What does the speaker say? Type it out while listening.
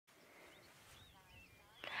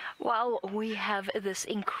Well, we have this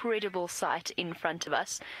incredible sight in front of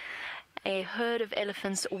us. A herd of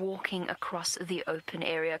elephants walking across the open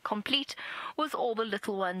area, complete with all the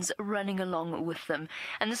little ones running along with them.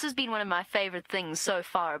 And this has been one of my favorite things so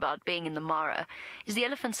far about being in the Mara, is the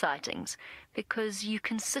elephant sightings, because you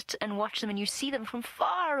can sit and watch them and you see them from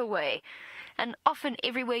far away. And often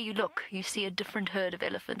everywhere you look, you see a different herd of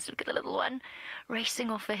elephants. Look at the little one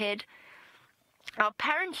racing off ahead. Now,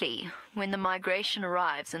 apparently, when the migration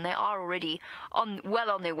arrives, and they are already well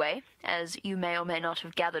on their way, as you may or may not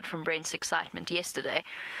have gathered from Brent's excitement yesterday,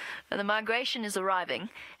 the migration is arriving,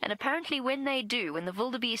 and apparently when they do, when the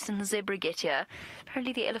wildebeest and the zebra get here,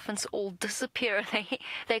 apparently the elephants all disappear.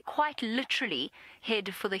 They quite literally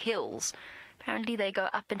head for the hills. Apparently they go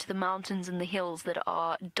up into the mountains and the hills that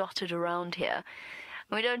are dotted around here.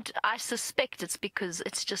 I suspect it's because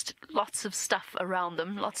it's just lots of stuff around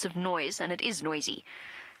them, lots of noise, and it is noisy.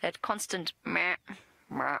 That constant meh,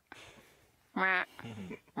 meh, meh,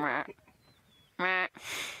 meh, meh,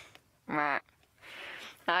 meh.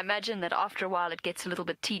 I imagine that after a while it gets a little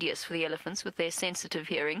bit tedious for the elephants with their sensitive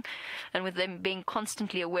hearing, and with them being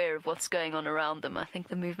constantly aware of what's going on around them. I think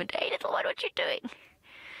the movement, hey little one, what you doing?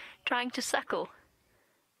 Trying to suckle.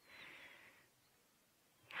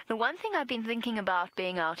 The one thing I've been thinking about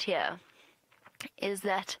being out here is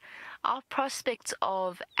that our prospects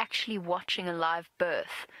of actually watching a live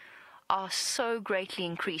birth are so greatly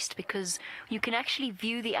increased, because you can actually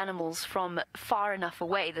view the animals from far enough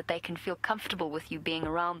away that they can feel comfortable with you being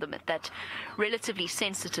around them at that relatively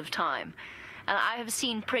sensitive time. And I have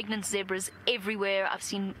seen pregnant zebras everywhere. I've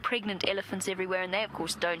seen pregnant elephants everywhere, and they, of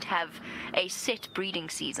course, don't have a set breeding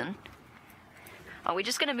season. We're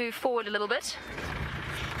just going to move forward a little bit.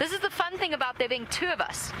 This is the fun thing about there being two of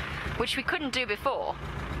us, which we couldn't do before.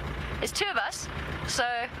 There's two of us, so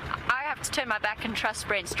I have to turn my back and trust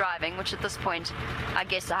Brent's driving, which at this point, I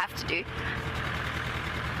guess I have to do.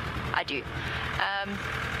 I do.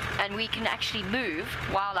 And we can actually move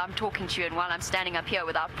while I'm talking to you and while I'm standing up here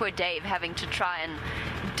without poor Dave having to try and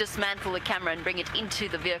dismantle the camera and bring it into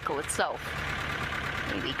the vehicle itself.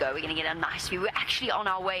 Here we go, we're going to get a nice view. We're actually on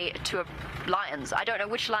our way to lions. I don't know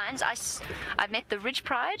which lions. I've met the Ridge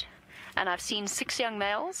Pride, and I've seen 6 young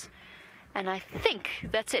males, and I think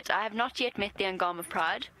that's it. I have not yet met the Angama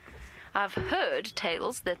Pride. I've heard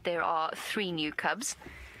tales that there are 3 new cubs.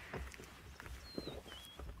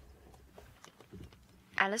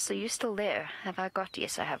 Alice, are you still there? Have I got you?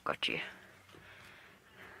 Yes, I have got you.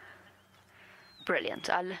 Brilliant.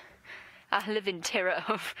 I live in terror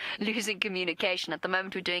of losing communication. At the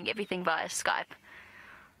moment, we're doing everything via Skype.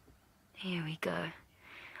 Here we go.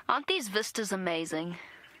 Aren't these vistas amazing?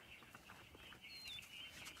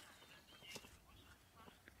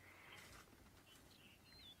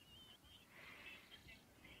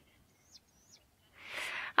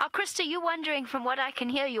 Now, Krista, you're wondering, from what I can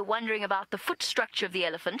hear, you're wondering about the foot structure of the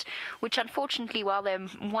elephant, which unfortunately, while they're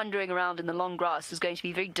wandering around in the long grass, is going to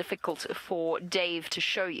be very difficult for Dave to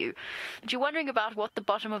show you. But you're wondering about what the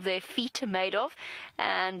bottom of their feet are made of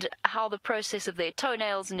and how the process of their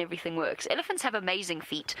toenails and everything works. Elephants have amazing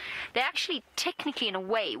feet. They actually, technically, in a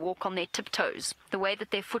way, walk on their tiptoes, the way that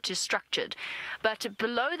their foot is structured. But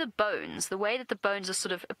below the bones, the way that the bones are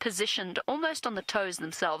sort of positioned almost on the toes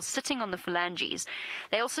themselves, sitting on the phalanges,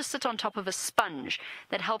 they also sit on top of a sponge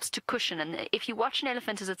that helps to cushion. And if you watch an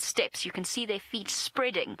elephant as it steps, you can see their feet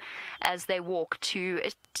spreading as they walk to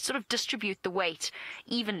sort of distribute the weight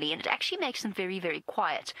evenly, and it actually makes them very, very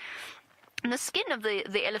quiet. And the skin of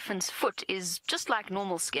the elephant's foot is just like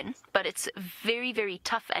normal skin, but it's very, very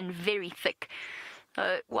tough and very thick.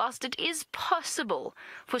 Whilst it is possible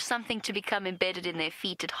for something to become embedded in their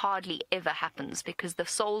feet, it hardly ever happens, because the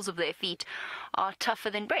soles of their feet are tougher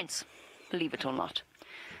than Brent's, believe it or not.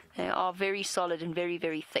 They are very solid and very,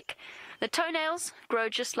 very thick. The toenails grow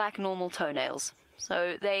just like normal toenails.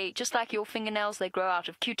 So they, just like your fingernails, they grow out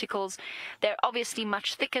of cuticles. They're obviously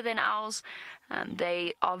much thicker than ours.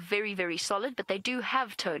 They are very, very solid, but they do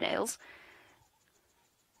have toenails.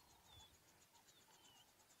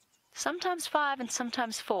 Sometimes 5 and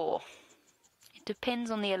sometimes 4. It depends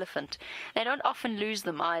on the elephant. They don't often lose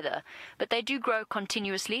them either, but they do grow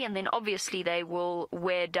continuously, and then obviously they will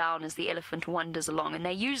wear down as the elephant wanders along, and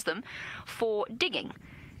they use them for digging.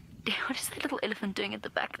 What is that little elephant doing at the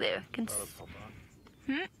back there?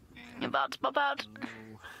 About to pop out?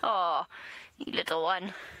 Oh, you little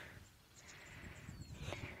one.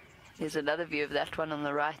 There's another view of that one on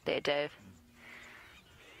the right there, Dave.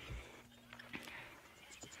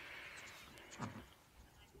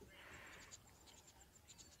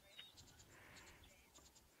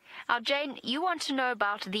 Now, Jane, you want to know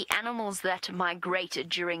about the animals that migrated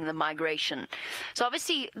during the migration. So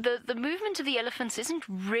obviously, the movement of the elephants isn't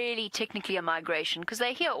really technically a migration because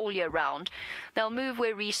they're here all year round. They'll move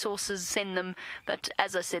where resources send them, but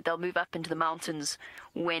as I said, they'll move up into the mountains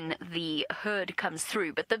when the herd comes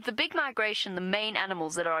through. But the big migration, the main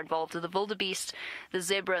animals that are involved are the wildebeest, the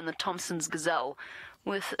zebra, and the Thompson's gazelle,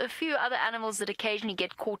 with a few other animals that occasionally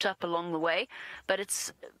get caught up along the way, but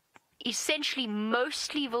it's essentially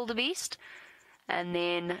mostly wildebeest, and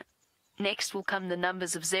then next will come the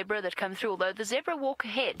numbers of zebra that come through, although the zebra walk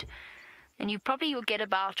ahead, and you probably will get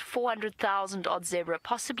about 400,000 odd zebra,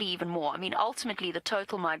 possibly even more. I mean, ultimately the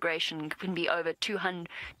total migration can be over 2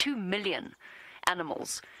 million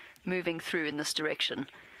animals moving through in this direction.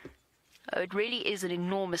 It really is an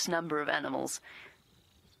enormous number of animals.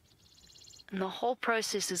 And the whole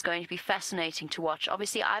process is going to be fascinating to watch.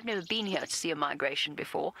 Obviously, I've never been here to see a migration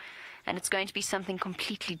before, and it's going to be something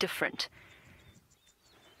completely different.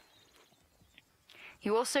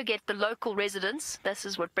 You also get the local residents. This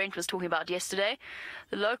is what Brent was talking about yesterday.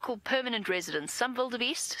 The local permanent residents. Some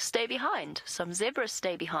wildebeest stay behind. Some zebras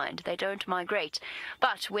stay behind. They don't migrate.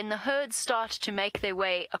 But when the herds start to make their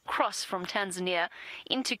way across from Tanzania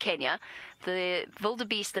into Kenya, the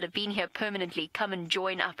wildebeest that have been here permanently come and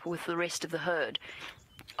join up with the rest of the herd.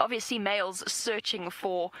 Obviously, males searching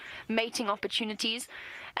for mating opportunities.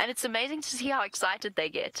 And it's amazing to see how excited they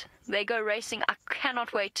get. They go racing. I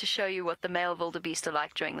cannot wait to show you what the male wildebeest are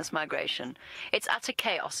like during this migration. It's utter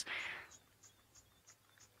chaos.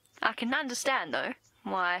 I can understand, though,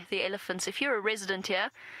 why the elephants, if you're a resident here,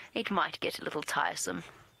 it might get a little tiresome.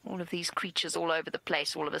 All of these creatures all over the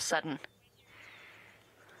place all of a sudden.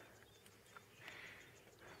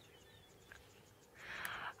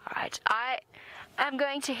 All right, I'm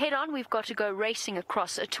going to head on. We've got to go racing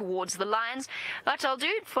across towards the lions. What I'll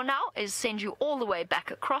do for now is send you all the way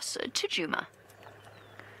back across to Djuma.